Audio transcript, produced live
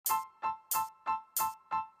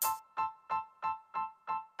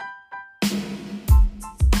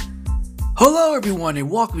Hello, everyone, and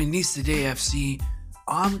welcome to Nice Today FC.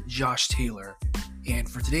 I'm Josh Taylor, and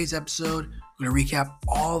for today's episode, I'm going to recap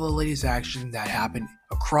all the latest action that happened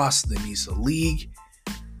across the Nisa League.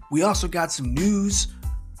 We also got some news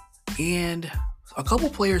and a couple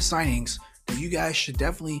player signings that you guys should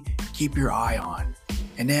definitely keep your eye on.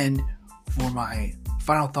 And then for my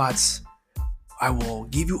final thoughts, I will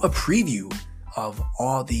give you a preview of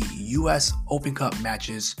all the U.S. Open Cup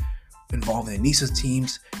matches involving the Nisa's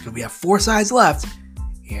teams, because we have 4 sides left,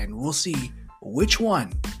 and we'll see which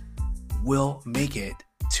one will make it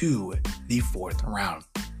to the 4th round.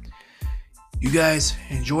 You guys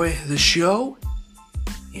enjoy the show,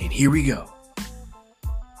 and here we go.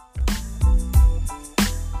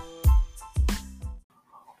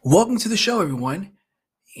 Welcome to the show, everyone,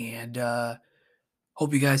 and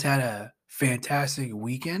hope you guys had a fantastic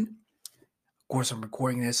weekend. Of course, I'm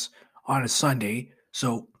recording this on a Sunday,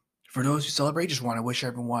 so for those who celebrate, just want to wish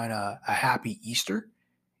everyone a happy Easter.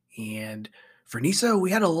 And for Nisa, we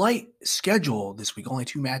had a light schedule this week, only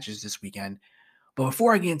 2 matches this weekend. But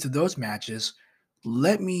before I get into those matches,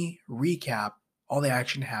 let me recap all the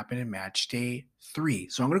action that happened in match day 3.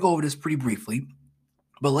 So I'm going to go over this pretty briefly.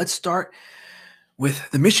 But let's start with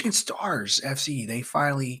the Michigan Stars FC. They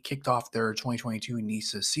finally kicked off their 2022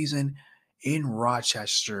 Nisa season in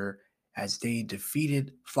Rochester as they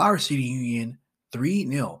defeated Flower City Union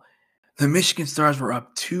 3-0. The Michigan Stars were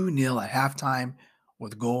up 2-0 at halftime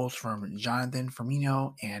with goals from Jonathan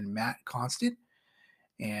Firmino and Matt Constant.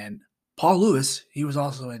 And Paul Lewis, he was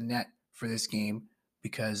also in net for this game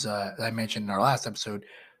because, as I mentioned in our last episode,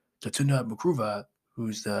 Tatunda Mukruva,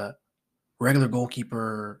 who's the regular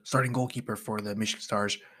goalkeeper, starting goalkeeper for the Michigan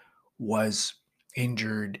Stars, was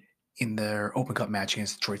injured in their Open Cup match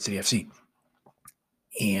against Detroit City FC.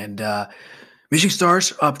 And Michigan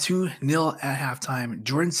Stars up 2-0 at halftime.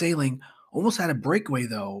 Jordan Sailing almost had a breakaway,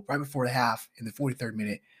 though, right before the half in the 43rd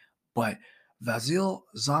minute. But Vasil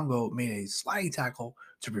Zongo made a sliding tackle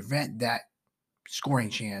to prevent that scoring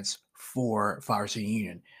chance for Flower City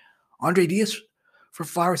Union. Andre Diaz for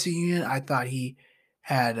Flower City Union, I thought he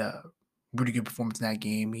had a pretty good performance in that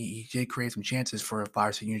game. He did create some chances for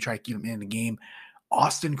Flower City Union, try to keep him in the game.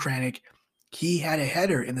 Austin Kranick, he had a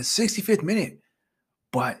header in the 65th minute,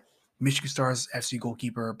 but Michigan Stars FC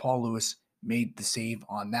goalkeeper Paul Lewis made the save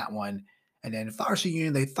on that one. And then Flower City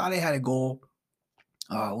Union, they thought they had a goal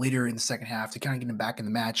later in the second half to kind of get them back in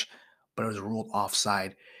the match, but it was ruled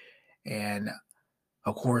offside. And,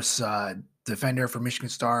 of course, defender for Michigan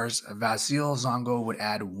Stars, Vasil Zongo, would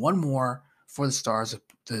add one more for the Stars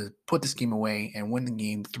to put this game away and win the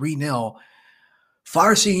game 3-0.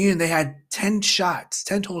 Flower City Union, they had 10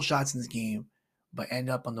 total shots in this game, but end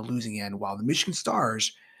up on the losing end, while the Michigan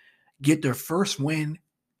Stars get their first win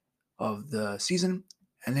of the season,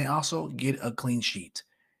 and they also get a clean sheet.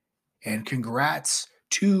 And congrats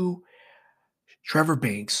to Trevor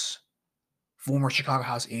Banks, former Chicago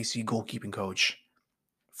House AC goalkeeping coach,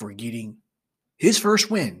 for getting his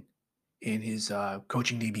first win in his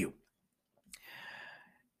coaching debut.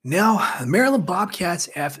 Now, the Maryland Bobcats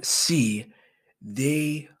FC,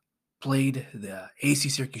 they played the AC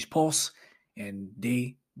Syracuse Pulse, and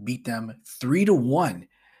they beat them 3-1.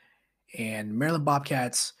 And Maryland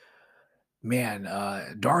Bobcats, man,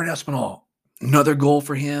 Darren Espinal, another goal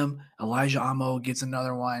for him. Elijah Amo gets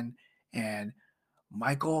another one. And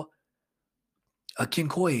Michael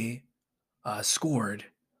Akinkoye scored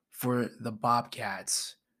for the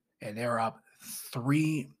Bobcats. And they're up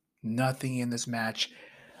 3-0 in this match.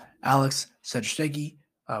 Alex Sedrstegi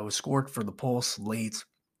was scored for the Pulse late.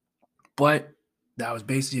 But that was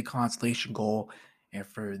basically a consolation goal. And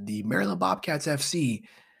for the Maryland Bobcats FC,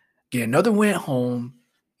 get another win at home,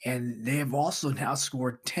 and they have also now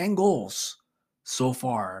scored 10 goals so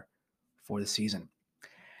far for the season.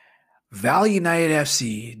 Valley United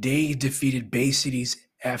FC, they defeated Bay Cities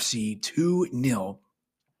FC 2-0.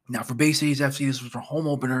 Now, for Bay Cities FC, this was their home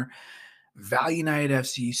opener. Valley United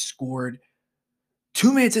FC scored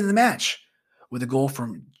 2 minutes into the match with a goal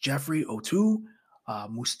from Jeffrey Otu.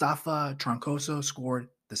 Mustafa Troncoso scored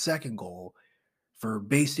the second goal. For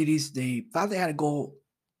Bay Cities, they thought they had a goal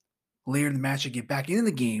later in the match to get back into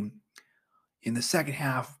the game in the second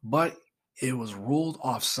half, but it was ruled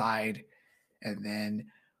offside. And then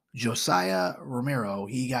Josiah Romero,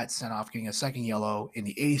 he got sent off, getting a second yellow in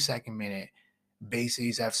the 82nd minute. Bay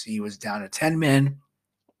Cities FC was down to 10 men,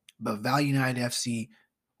 but Valley United FC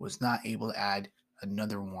was not able to add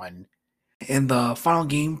another one. In the final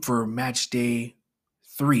game for match day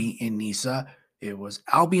 3 in Nisa, it was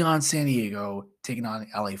Albion San Diego taking on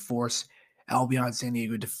LA Force. Albion San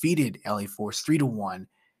Diego defeated LA Force 3-1.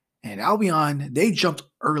 And Albion, they jumped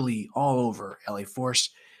early all over LA Force.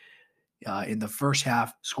 in the first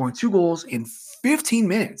half, scoring 2 goals in 15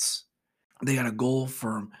 minutes. They got a goal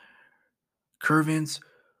from Kervins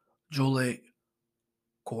Jole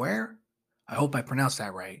Coer. I hope I pronounced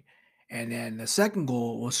that right. And then the second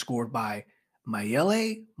goal was scored by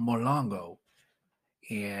Mayele Molongo.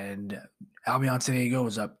 And Albion San Diego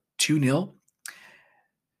was up 2-0.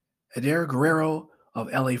 Adair Guerrero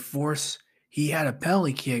of LA Force, he had a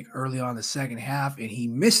penalty kick early on in the second half, and he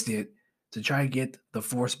missed it to try to get the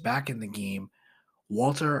Force back in the game.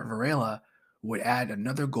 Walter Varela would add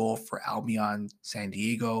another goal for Albion San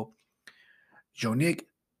Diego. Jonik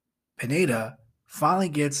Pineda finally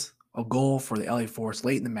gets a goal for the LA Force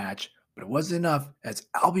late in the match, but it wasn't enough as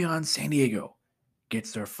Albion San Diego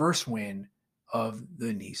gets their first win of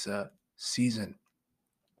the NISA season.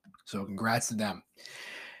 So congrats to them.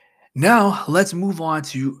 Now, let's move on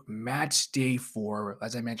to match day 4.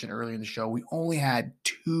 As I mentioned earlier in the show, we only had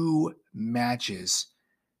 2 matches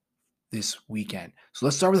this weekend. So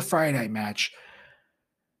let's start with the Friday night match.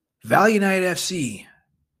 Valley United FC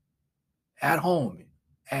at home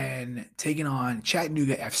and taking on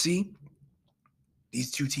Chattanooga FC.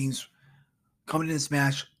 These two teams coming in this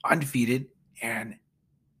match undefeated, and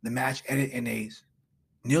the match ended in a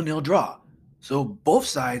 0-0 draw. So both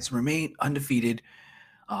sides remain undefeated.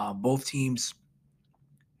 Both teams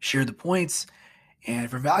share the points. And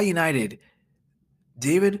for Valley United,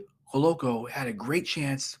 David Coloco had a great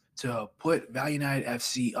chance to put Valley United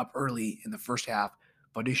FC up early in the first half,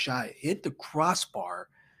 but his shot hit the crossbar.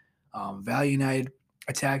 Valley United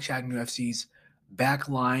attacked Chattanooga FC's back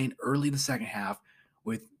line early in the second half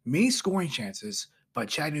with many scoring chances, but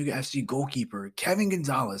Chattanooga FC goalkeeper Kevin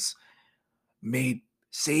Gonzalez made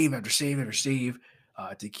save after save after save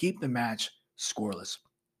to keep the match scoreless.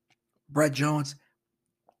 Brett Jones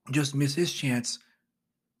just missed his chance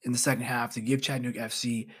in the second half to give Chattanooga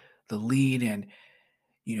FC the lead. And,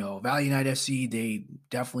 Valley United FC, they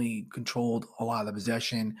definitely controlled a lot of the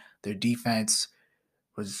possession. Their defense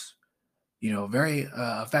was, very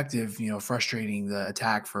effective, frustrating the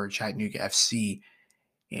attack for Chattanooga FC.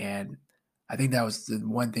 And I think that was the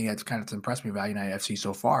one thing that's kind of impressed me about Valley United FC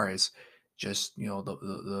so far is just,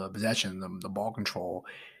 the possession, the ball control,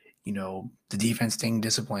 the defense staying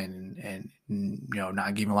disciplined and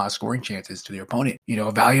not giving a lot of scoring chances to their opponent.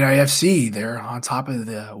 Valley United FC, they're on top of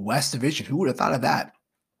the West Division. Who would have thought of that?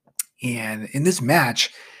 And in this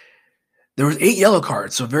match, there was 8 yellow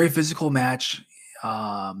cards, so very physical match.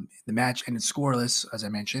 The match ended scoreless, as I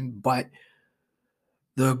mentioned, but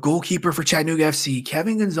the goalkeeper for Chattanooga FC,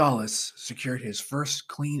 Kevin Gonzalez, secured his first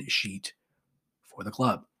clean sheet for the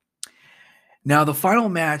club. Now, the final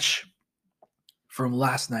match from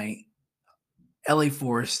last night, LA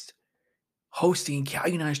Force hosting Cal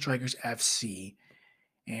United Strikers FC.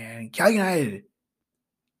 And Cal United,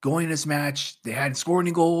 going in this match, they hadn't scored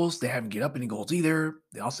any goals. They haven't get up any goals either.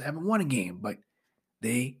 They also haven't won a game, but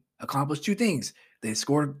they accomplished 2 things. They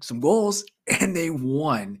scored some goals and they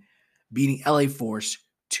won, beating LA Force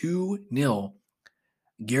 2-0.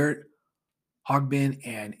 Garrett Hogbin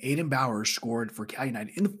and Aiden Bowers scored for Cal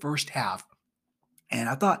United in the first half. And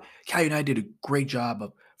I thought Cal United did a great job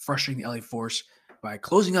of frustrating the LA Force by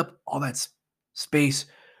closing up all that space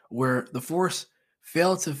where the Force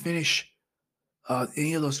failed to finish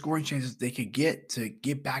any of those scoring chances they could get to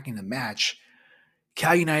get back in the match.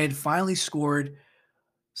 Cal United finally scored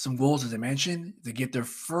some goals, as I mentioned, to get their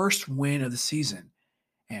first win of the season.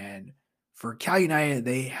 And for Cal United,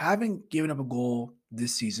 they haven't given up a goal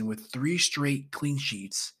this season with 3 straight clean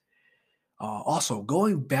sheets. Also,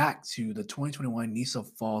 going back to the 2021 NISA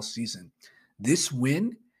fall season, this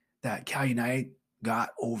win that Cal United got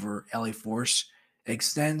over LA Force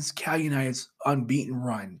extends Cal United's unbeaten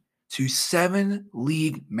run to 7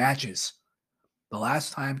 league matches. The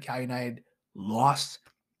last time Cal United lost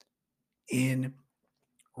in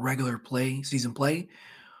regular play, season play,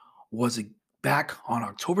 was back on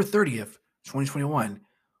October 30th, 2021,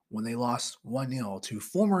 when they lost 1-0 to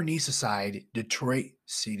former NISA side Detroit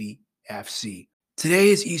City FC. Today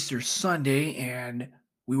is Easter Sunday, and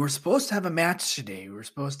we were supposed to have a match today. We were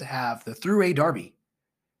supposed to have the through-A derby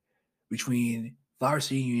between Flower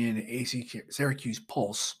City Union and AC Syracuse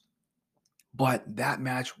Pulse, but that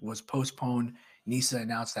match was postponed. NISA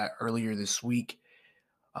announced that earlier this week,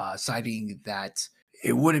 citing that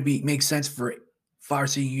it wouldn't make sense for Flower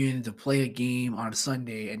City Union to play a game on a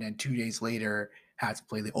Sunday and then 2 days later have to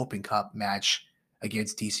play the Open Cup match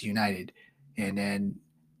against DC United. And then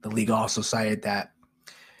the league also cited that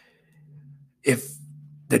if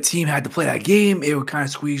the team had to play that game, it would kind of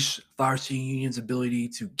squeeze Flower City Union's ability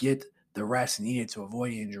to get the rest needed to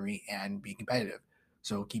avoid injury and be competitive.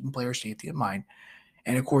 So keeping player safety in mind.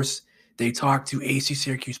 And of course, they talked to AC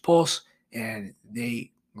Syracuse Pulse, and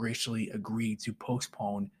they graciously agreed to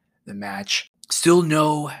postpone the match. Still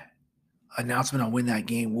no announcement on when that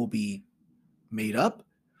game will be made up,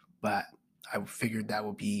 but I figured that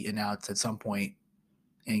would be announced at some point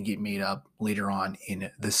and get made up later on in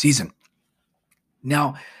the season.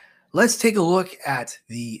 Now, let's take a look at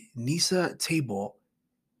the NISA table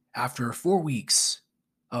after 4 weeks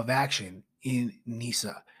of action in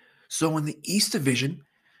NISA. So in the East Division,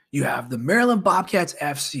 you have the Maryland Bobcats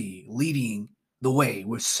FC leading the way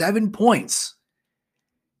with 7 points.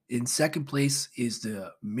 In second place is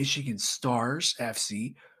the Michigan Stars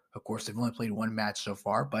FC. Of course, they've only played one match so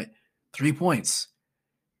far, but 3 points.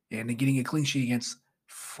 And they're getting a clean sheet against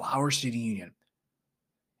Flower City Union.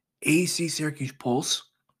 AC Syracuse Pulse,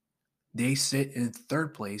 they sit in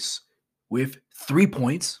third place with 3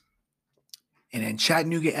 points. And then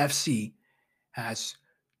Chattanooga FC has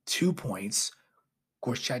 2 points. Of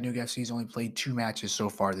course, Chattanooga FC has only played 2 matches so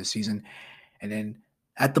far this season. And then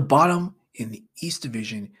at the bottom in the East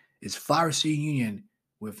Division is Flower City Union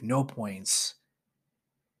with no points.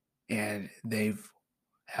 And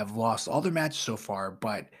have lost all their matches so far.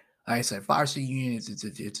 But like I said, Flower City Union,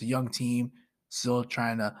 it's a young team, still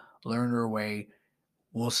trying to learn their way.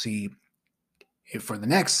 We'll see if for the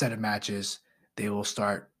next set of matches, they will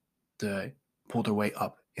start to pull their way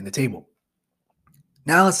up in the table.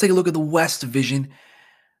 Now let's take a look at the West Division.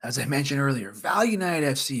 As I mentioned earlier, Valley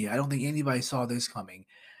United FC, I don't think anybody saw this coming.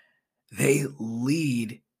 They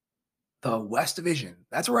lead the West Division.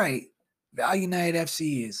 That's right. Valley United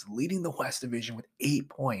FC is leading the West Division with 8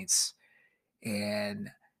 points. And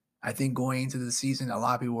I think going into the season, a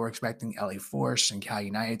lot of people were expecting LA Force and Cal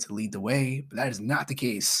United to lead the way, but that is not the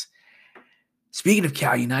case. Speaking of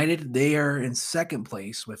Cal United, they are in second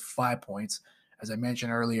place with 5 points. As I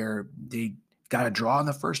mentioned earlier, they got a draw in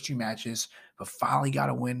the first 2 matches, but finally got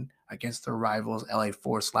a win against their rivals, LA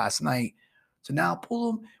Force, last night. So now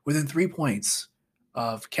pull them within 3 points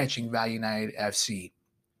of catching Valley United FC.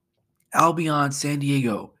 Albion San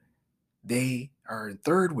Diego, they are in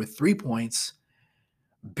third with 3 points.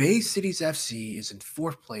 Bay Cities FC is in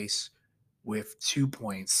fourth place with 2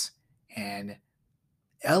 points. And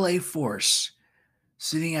LA Force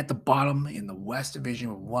sitting at the bottom in the West Division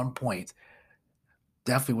with 1 point.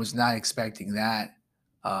 Definitely was not expecting that.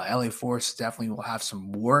 LA Force definitely will have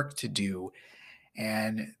some work to do.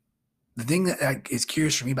 And the thing that is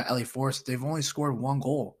curious for me about LA Force, they've only scored 1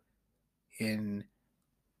 goal in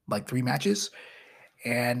like 3 matches.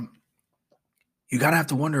 And you gotta have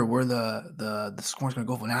to wonder where the score's gonna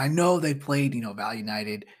go for. Now I know they played, Valley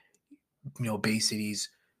United, Bay Cities,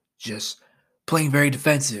 just playing very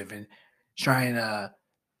defensive and trying to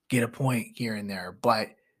get a point here and there. But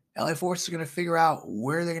LA Force is gonna figure out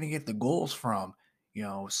where they're gonna get the goals from.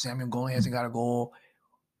 Samuel Goli hasn't got a goal,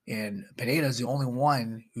 and Pineda is the only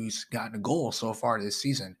one who's gotten a goal so far this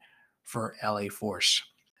season for LA Force.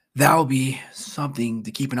 That will be something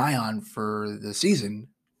to keep an eye on for the season,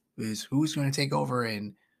 is who's going to take over.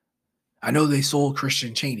 And I know they sold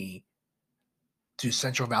Christian Cheney to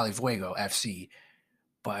Central Valley Fuego FC,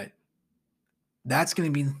 but that's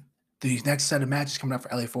going to be the next set of matches coming up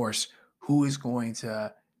for LA Force. Who is going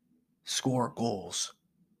to score goals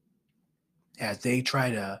as they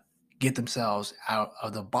try to get themselves out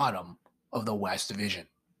of the bottom of the West Division?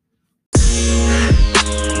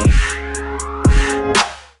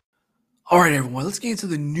 All right, everyone, let's get into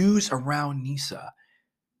the news around NISA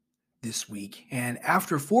this week. And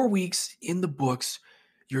after 4 weeks in the books,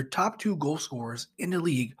 your top 2 goal scorers in the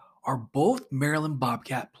league are both Maryland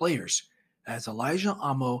Bobcat players, as Elijah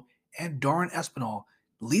Amo and Darren Espinal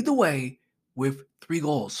lead the way with 3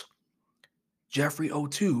 goals. Jeffrey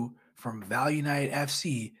O'Toole from Valley United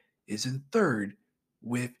FC is in third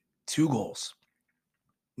with 2 goals.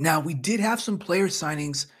 Now, we did have some player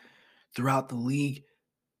signings throughout the league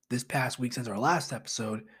this past week since our last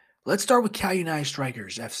episode. Let's start with Cal United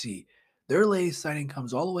Strikers FC. Their latest signing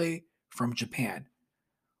comes all the way from Japan.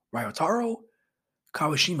 Ryotaro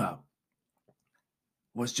Kawashima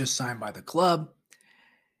was just signed by the club.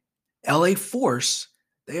 LA Force,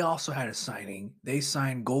 they also had a signing. They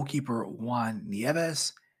signed goalkeeper Juan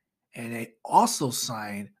Nieves, and they also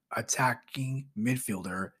signed attacking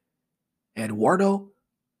midfielder Eduardo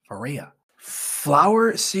Faria.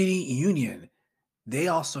 Flower City Union, they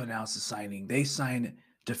also announced a signing. They signed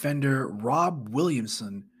defender Rob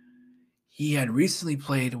Williamson. He had recently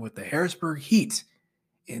played with the Harrisburg Heat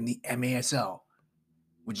in the MASL,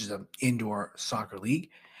 which is an indoor soccer league.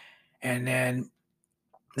 And then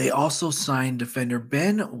they also signed defender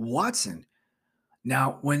Ben Watson.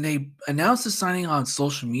 Now, when they announced the signing on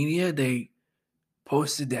social media, they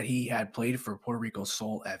posted that he had played for Puerto Rico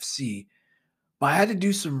Sol FC. But I had to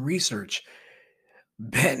do some research.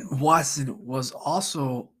 Ben Watson was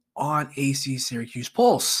also on AC Syracuse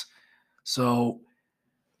Pulse. So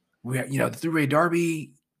the three-way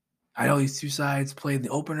derby. I know these two sides played the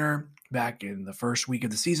opener back in the first week of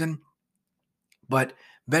the season, but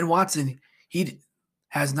Ben Watson,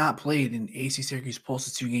 has not played in AC Syracuse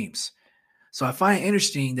Pulse's 2 games. So I find it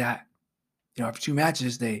interesting that, after 2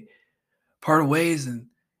 matches, they parted ways, and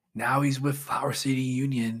now he's with Flower City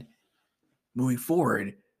Union moving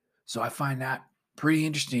forward. So I find that pretty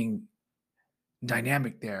interesting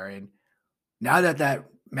dynamic there. And now that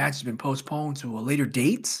match has been postponed to a later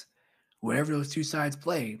date, wherever those two sides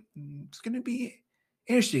play, it's going to be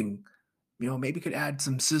interesting. Maybe could add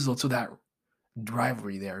some sizzle to that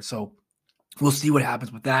rivalry there. So we'll see what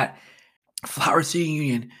happens with that. Flower City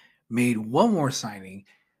Union made one more signing.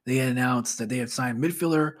 They announced that they had signed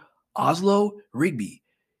midfielder Oslo Rigby,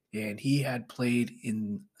 and he had played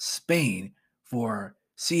in Spain for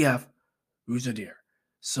CF Uzadir.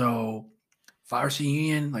 So Flower City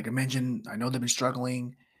Union, like I mentioned, I know they've been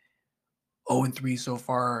struggling 0-3 so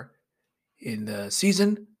far in the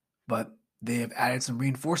season, but they have added some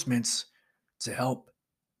reinforcements to help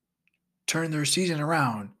turn their season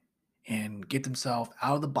around and get themselves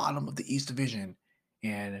out of the bottom of the East Division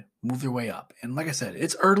and move their way up. And like I said,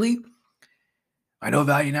 it's early. I know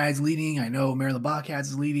Valley United's leading. I know Maryland Bobcats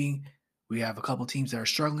is leading. We have a couple teams that are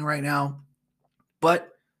struggling right now,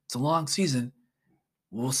 but it's a long season.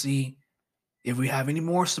 We'll see if we have any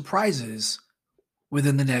more surprises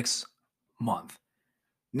within the next month.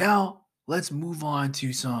 Now, let's move on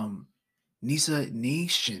to some NISA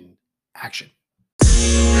Nation action.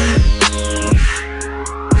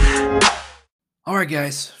 All right,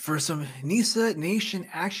 guys, for some NISA Nation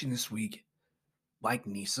action this week, like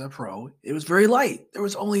NISA Pro, it was very light. There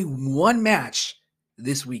was only one match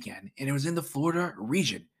this weekend, and it was in the Florida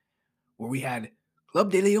region, where we had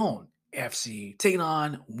Club de Leon FC taking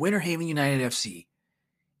on Winter Haven United FC.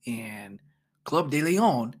 And Club de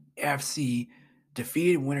Leon FC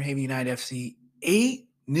defeated Winter Haven United FC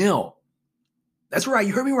 8-0. That's right,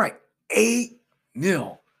 you heard me right.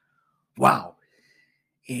 8-0. Wow.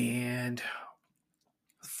 And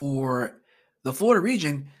for the Florida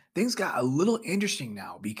region, things got a little interesting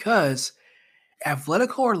now because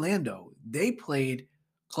Atletico Orlando, they played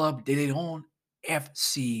Club de Leon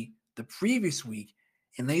FC the previous week,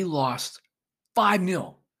 and they lost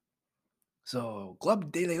 5-0. So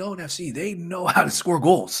Club de Leon FC, they know how to score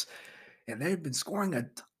goals, and they've been scoring a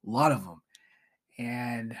lot of them.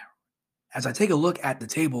 And as I take a look at the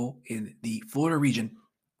table in the Florida region,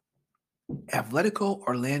 Atletico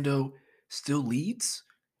Orlando still leads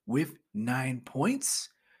with 9 points,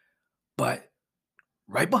 but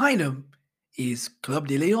right behind them is Club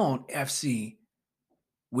de Leon FC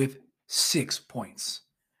with 6 points.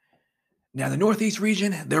 Now, the Northeast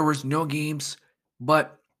region, there was no games,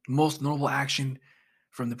 but most notable action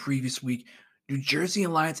from the previous week, New Jersey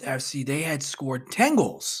Alliance FC, they had scored 10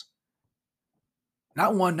 goals.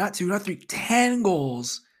 Not 1, not 2, not 3, 10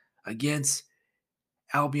 goals against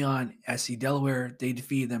Albion SC Delaware. They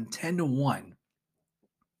defeated them 10-1.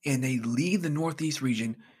 And they lead the Northeast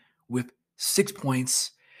region with 6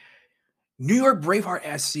 points. New York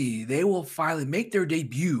Braveheart SC, they will finally make their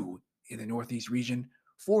debut in the Northeast region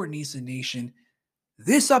for NISA Nation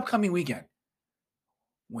this upcoming weekend,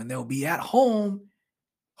 when they'll be at home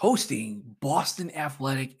hosting Boston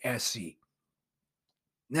Athletic SC.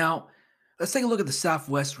 Now, let's take a look at the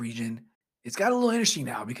Southwest region. It's got a little interesting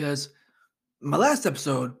now because in my last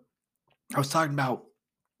episode, I was talking about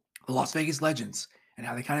the Las Vegas Legends and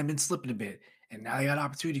how they kind of been slipping a bit. And now they got an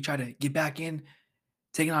opportunity to try to get back in,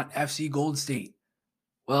 taking on FC Golden State.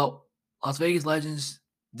 Well, Las Vegas Legends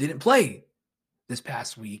didn't play this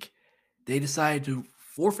past week. They decided to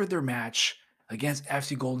forfeit their match against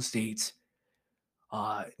FC Golden State.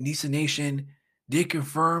 NISA Nation did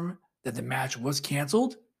confirm that the match was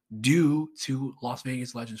canceled due to Las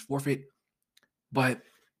Vegas Legends forfeit, but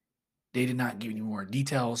they did not give any more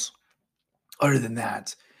details other than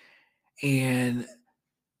that. And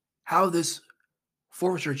how this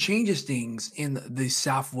forfeiture changes things in the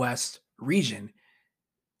Southwest region,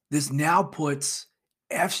 this now puts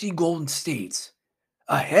FC Golden State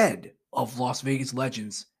ahead of Las Vegas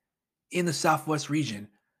Legends in the Southwest region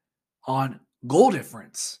on goal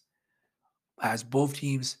difference, as both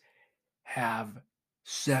teams have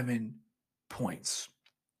 7 points.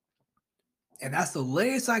 And that's the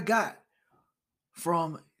latest I got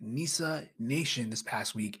from NISA Nation this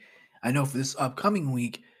past week. I know for this upcoming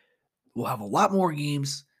week, we'll have a lot more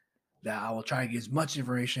games that I will try to get as much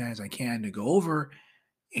information as I can to go over.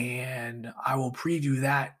 And I will preview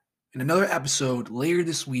that in another episode later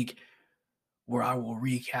this week where I will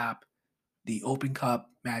recap the Open Cup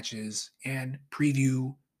matches and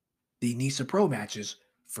preview the NISA Pro matches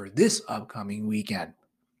for this upcoming weekend.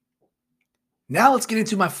 Now let's get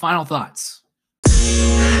into my final thoughts.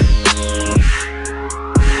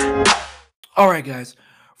 All right, guys.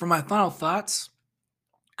 For my final thoughts,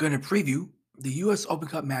 I'm going to preview the U.S. Open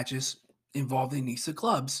Cup matches involving NISA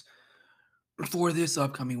clubs for this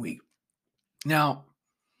upcoming week. Now,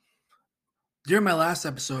 during my last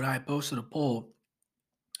episode, I posted a poll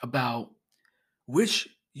about which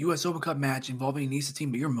U.S. Open Cup match involving a NISA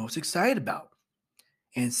team that you're most excited about.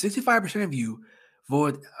 And 65% of you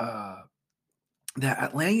voted that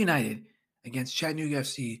Atlanta United against Chattanooga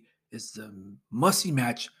FC is the must-see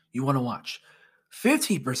match you want to watch.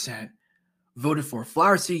 15% voted for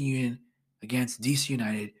Flower City Union against DC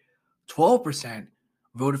United. 12%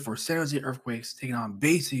 voted for San Jose Earthquakes taking on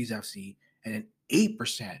Bay Cities FC. And then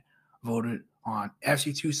 8% voted on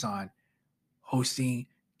FC Tucson hosting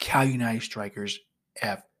Cal United Strikers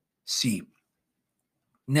FC.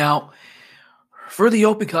 Now, for the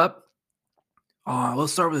Open Cup,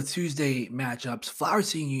 let's start with the Tuesday matchups. Flower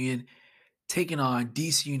City Union taking on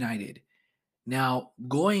DC United. Now,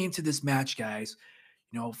 going into this match, guys,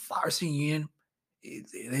 Flower City Union,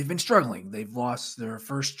 they've been struggling. They've lost their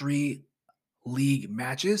first 3 league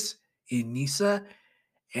matches in NISA,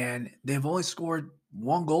 and they've only scored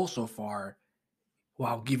 1 goal so far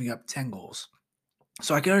while giving up 10 goals.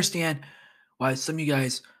 So I can understand why some of you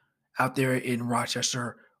guys out there in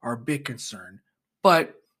Rochester are a bit concerned.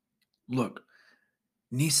 But look,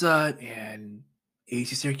 NISA and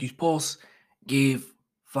AC Syracuse Pulse gave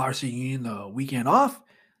Flower City Union the weekend off.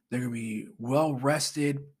 They're going to be well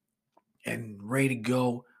rested and ready to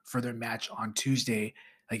go for their match on Tuesday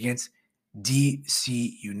against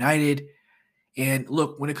DC United. And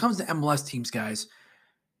look, when it comes to MLS teams, guys,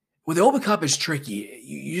 when the Open Cup is tricky,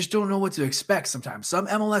 you just don't know what to expect sometimes. Some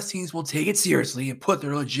MLS teams will take it seriously and put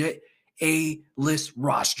their legit A-list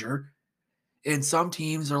roster. And some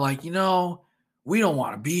teams are like, we don't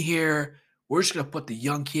want to be here. We're just going to put the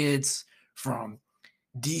young kids from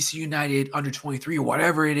DC United under 23 or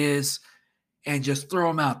whatever it is and just throw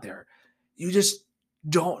them out there. You just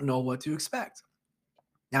don't know what to expect.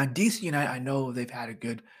 Now, DC United, I know they've had a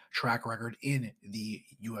good track record in the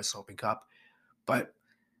U.S. Open Cup, but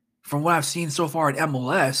from what I've seen so far at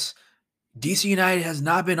MLS, DC United has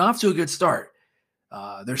not been off to a good start.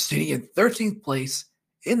 They're sitting in 13th place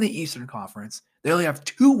in the Eastern Conference. They only have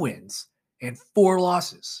 2 wins and 4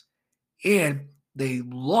 losses. And they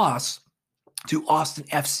lost to Austin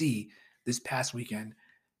FC this past weekend,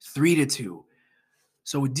 3-2.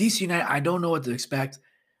 So with DC United, I don't know what to expect.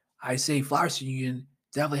 I say Flower City Union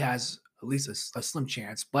definitely has at least a slim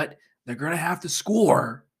chance, but they're going to have to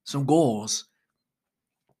score some goals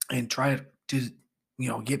and try to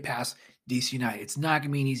get past DC United. It's not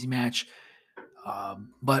going to be an easy match,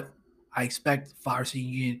 but I expect Flower City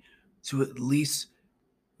Union to at least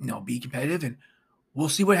be competitive, and we'll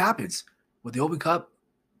see what happens with the Open Cup.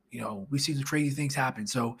 We see some crazy things happen,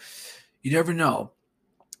 so you never know.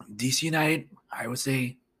 DC United, I would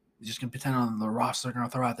say, just going to pretend on the roster they're going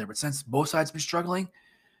to throw out there, but since both sides have been struggling,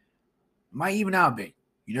 might even out a bit.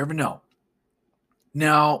 You never know.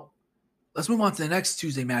 Now, let's move on to the next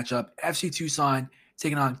Tuesday matchup. FC Tucson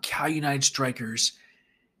taking on Cal United Strikers.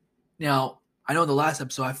 Now, I know in the last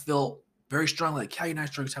episode I felt very strongly that Cal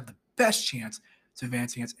United Strikers have the best chance to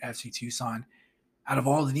advance against FC Tucson out of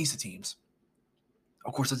all the NISA teams.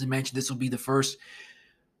 Of course, as I mentioned, this will be the first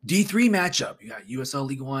D3 matchup. You got USL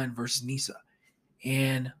League One versus NISA.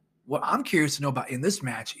 And what I'm curious to know about in this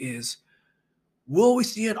match is, will we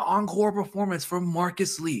see an encore performance from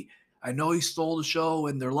Marcus Lee? I know he stole the show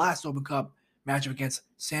in their last Open Cup matchup against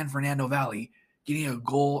San Fernando Valley, getting a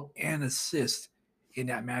goal and assist in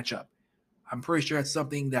that matchup. I'm pretty sure that's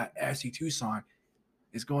something that FC Tucson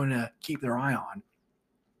is going to keep their eye on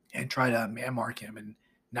and try to man mark him and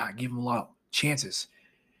not give him a lot of chances.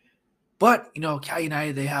 But, Cal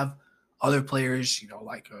United, they have other players,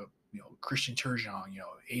 like Christian Turgeon,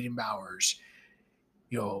 Aiden Bowers,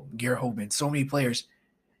 Garrett Hoban, so many players.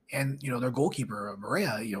 And, their goalkeeper,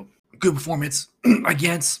 Maria, good performance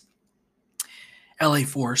against LA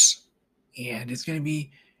Force. And it's going to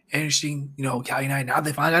be interesting, Cal United, now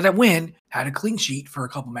they finally got that win, had a clean sheet for a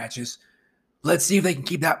couple matches. Let's see if they can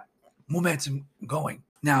keep that momentum going.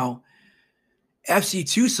 Now, FC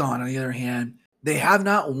Tucson, on the other hand, they have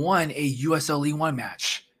not won a USL League One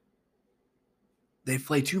match. They've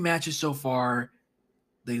played 2 matches so far.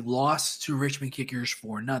 They lost to Richmond Kickers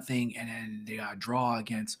 4-0, and then they got a draw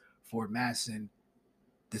against Fort Madison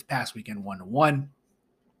this past weekend 1-1.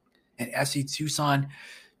 And FC Tucson,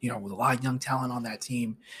 with a lot of young talent on that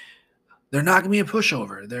team, they're not going to be a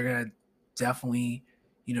pushover. They're going to definitely,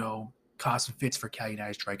 cause some fits for Cal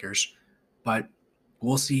United strikers. But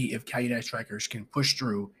we'll see if Cal United strikers can push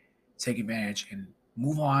through, take advantage, and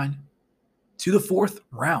move on to the fourth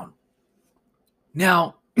round.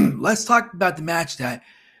 Now, let's talk about the match that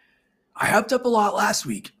I hyped up a lot last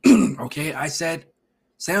week. Okay, I said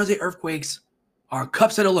San Jose Earthquakes are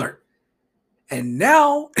Cupset alert. And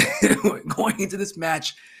now, going into this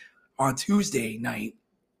match on Tuesday night,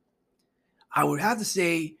 I would have to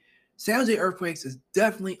say San Jose Earthquakes is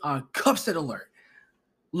definitely on Cupset alert.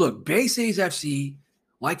 Look, Bay Cities FC,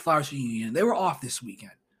 like Flowers Union, they were off this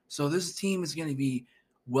weekend. So this team is going to be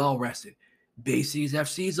well rested. Bay Cities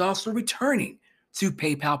FC is also returning to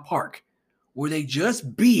PayPal Park, where they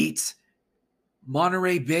just beat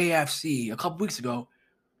Monterey Bay FC a couple weeks ago,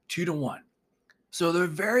 2-1. So they're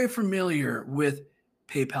very familiar with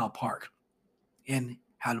PayPal Park and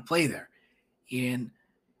how to play there. In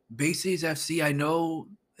Bay Cities FC, I know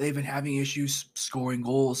they've been having issues scoring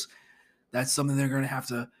goals. That's something they're going to have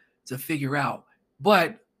to figure out.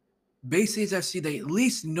 But Bay Cities FC, they at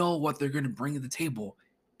least know what they're going to bring to the table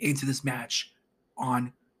into this match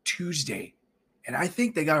on Tuesday. And I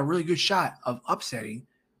think they got a really good shot of upsetting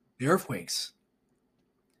the Earthquakes.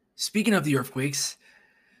 Speaking of the Earthquakes,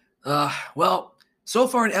 well, so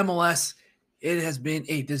far in MLS, it has been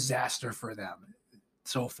a disaster for them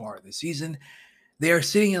so far this season. They are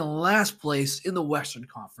sitting in last place in the Western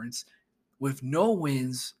Conference with no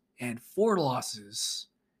wins and 4 losses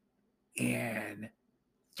and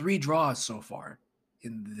 3 draws so far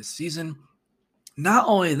in this season. Not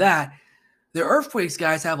only that, the Earthquakes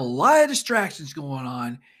guys have a lot of distractions going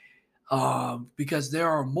on because there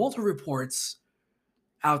are multiple reports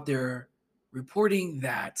out there reporting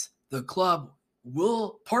that the club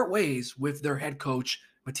will part ways with their head coach,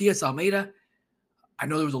 Matias Almeida. I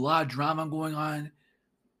know there was a lot of drama going on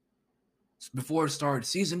before the start of the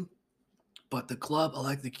season, but the club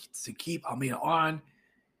elected to keep Almeida on.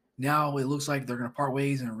 Now it looks like they're going to part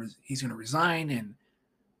ways and he's going to resign and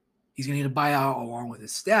he's going to need a buyout along with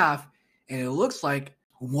his staff. And it looks like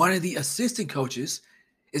one of the assistant coaches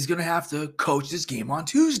is going to have to coach this game on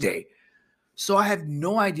Tuesday. So I have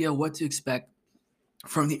no idea what to expect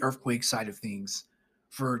from the Earthquake side of things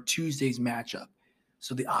for Tuesday's matchup.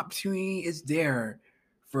 So the opportunity is there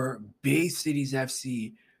for Bay Cities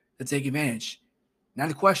FC to take advantage. Now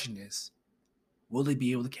the question is, will they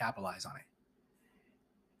be able to capitalize on it?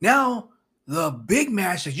 Now, the big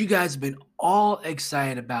match that you guys have been all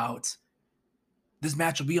excited about, this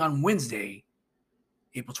match will be on Wednesday,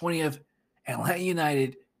 April 20th, Atlanta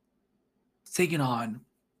United taking on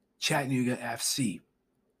Chattanooga FC.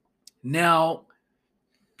 Now,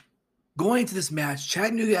 going into this match,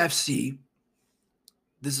 Chattanooga FC,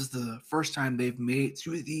 this is the first time they've made it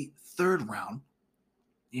to the third round.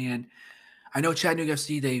 And I know Chattanooga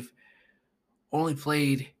FC, they've only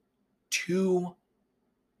played 2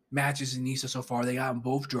 matches in NISA so far. They got them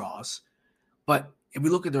both draws. But if we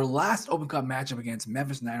look at their last Open Cup matchup against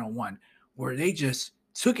Memphis 901, where they just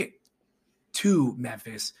took it to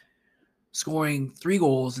Memphis, scoring 3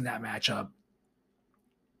 goals in that matchup,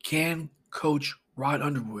 can Coach Rod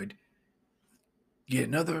Underwood get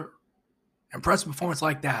another impressive performance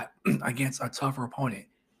like that against a tougher opponent,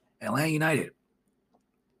 Atlanta United,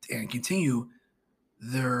 and continue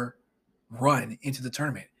their run into the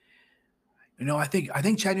tournament? I think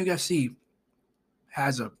Chattanooga FC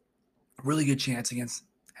has a really good chance against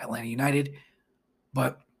Atlanta United,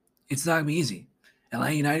 but it's not going to be easy.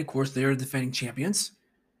 Atlanta United, of course, they're defending champions,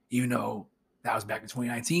 even though that was back in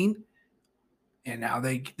 2019. And now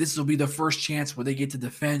this will be the first chance where they get to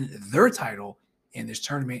defend their title in this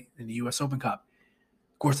tournament in the U.S. Open Cup.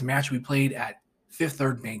 Of course, the match we played at Fifth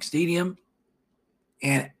Third Bank Stadium.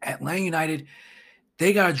 And Atlanta United,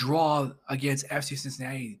 they got a draw against FC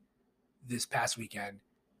Cincinnati this past weekend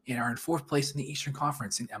and are in 4th place in the Eastern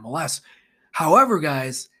Conference in MLS. However,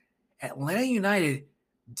 guys, Atlanta United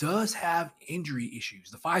does have injury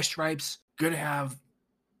issues. The Five Stripes going to have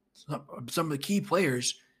some of the key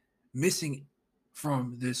players missing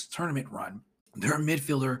from this tournament run. Their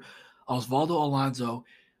midfielder, Osvaldo Alonso,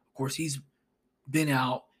 of course, he's been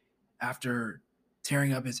out after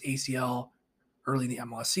tearing up his ACL early in the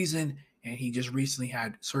MLS season, and he just recently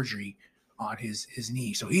had surgery on his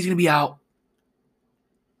knee. So he's going to be out.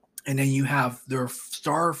 And then you have their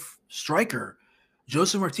star striker,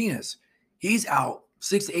 Joseph Martinez. He's out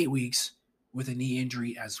 6 to 8 weeks with a knee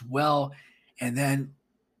injury as well. And then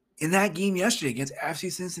in that game yesterday against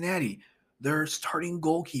FC Cincinnati, their starting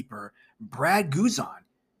goalkeeper, Brad Guzan,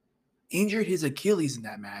 injured his Achilles in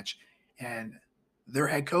that match. And their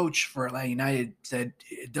head coach for Atlanta United said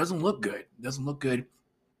it doesn't look good. It doesn't look good.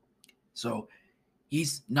 So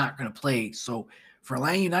he's not going to play. So for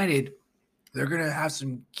Atlanta United, they're going to have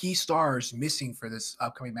some key stars missing for this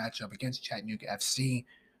upcoming matchup against Chattanooga FC.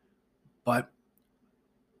 But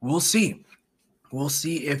we'll see. We'll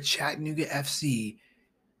see if Chattanooga FC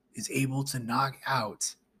is able to knock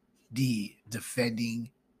out the defending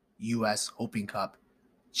U.S. Open Cup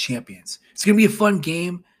champions. It's going to be a fun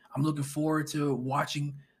game. I'm looking forward to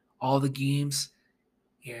watching all the games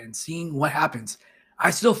and seeing what happens.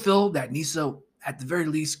 I still feel that Nisa, at the very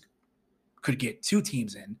least, could get 2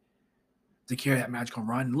 teams in to carry that magical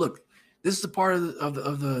run. Look, this is the part of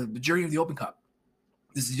the journey of the Open Cup.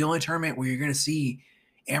 This is the only tournament where you're going to see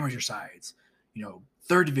amateur sides,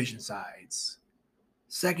 third division sides,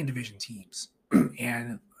 second division teams,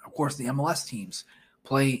 and of course the MLS teams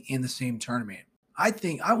play in the same tournament.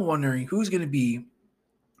 I'm wondering who's going to be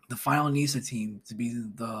the final NISA team to be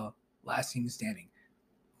the last team standing.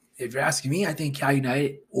 If you're asking me, I think Cal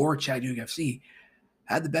United or Chattanooga FC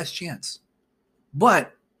had the best chance.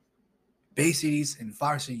 But Bay Cities and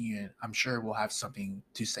Flower City Union, I'm sure will have something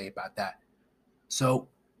to say about that. So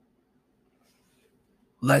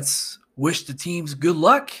let's wish the teams good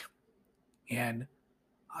luck. And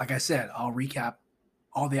like I said, I'll recap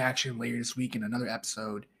all the action later this week in another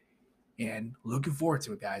episode. And looking forward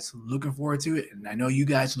to it, guys. Looking forward to it. And I know you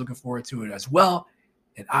guys are looking forward to it as well.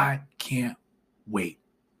 And I can't wait.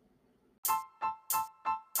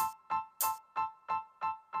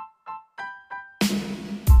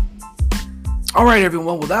 All right,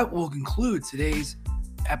 everyone. Well, that will conclude today's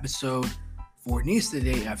episode for NISA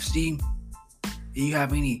Today FC. If you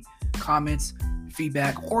have any comments,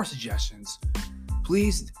 feedback, or suggestions,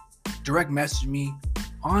 please direct message me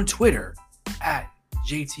on Twitter at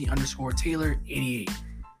JT_Taylor88.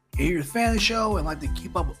 If you're a fan of the show and like to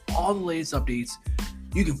keep up with all the latest updates,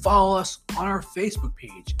 you can follow us on our Facebook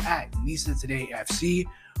page at NISA Today FC.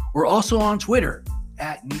 We're also on Twitter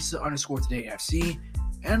at NISA_Today FC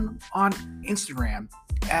and on Instagram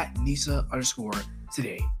at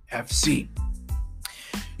NISA_Today FC.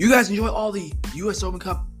 You guys enjoy all the U.S. Open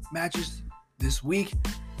Cup matches this week.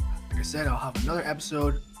 Like I said, I'll have another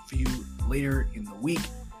episode for you later in the week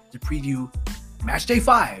to preview Match Day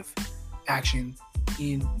 5 action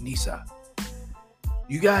in NISA.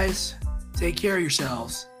 You guys take care of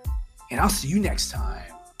yourselves, and I'll see you next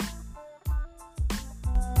time.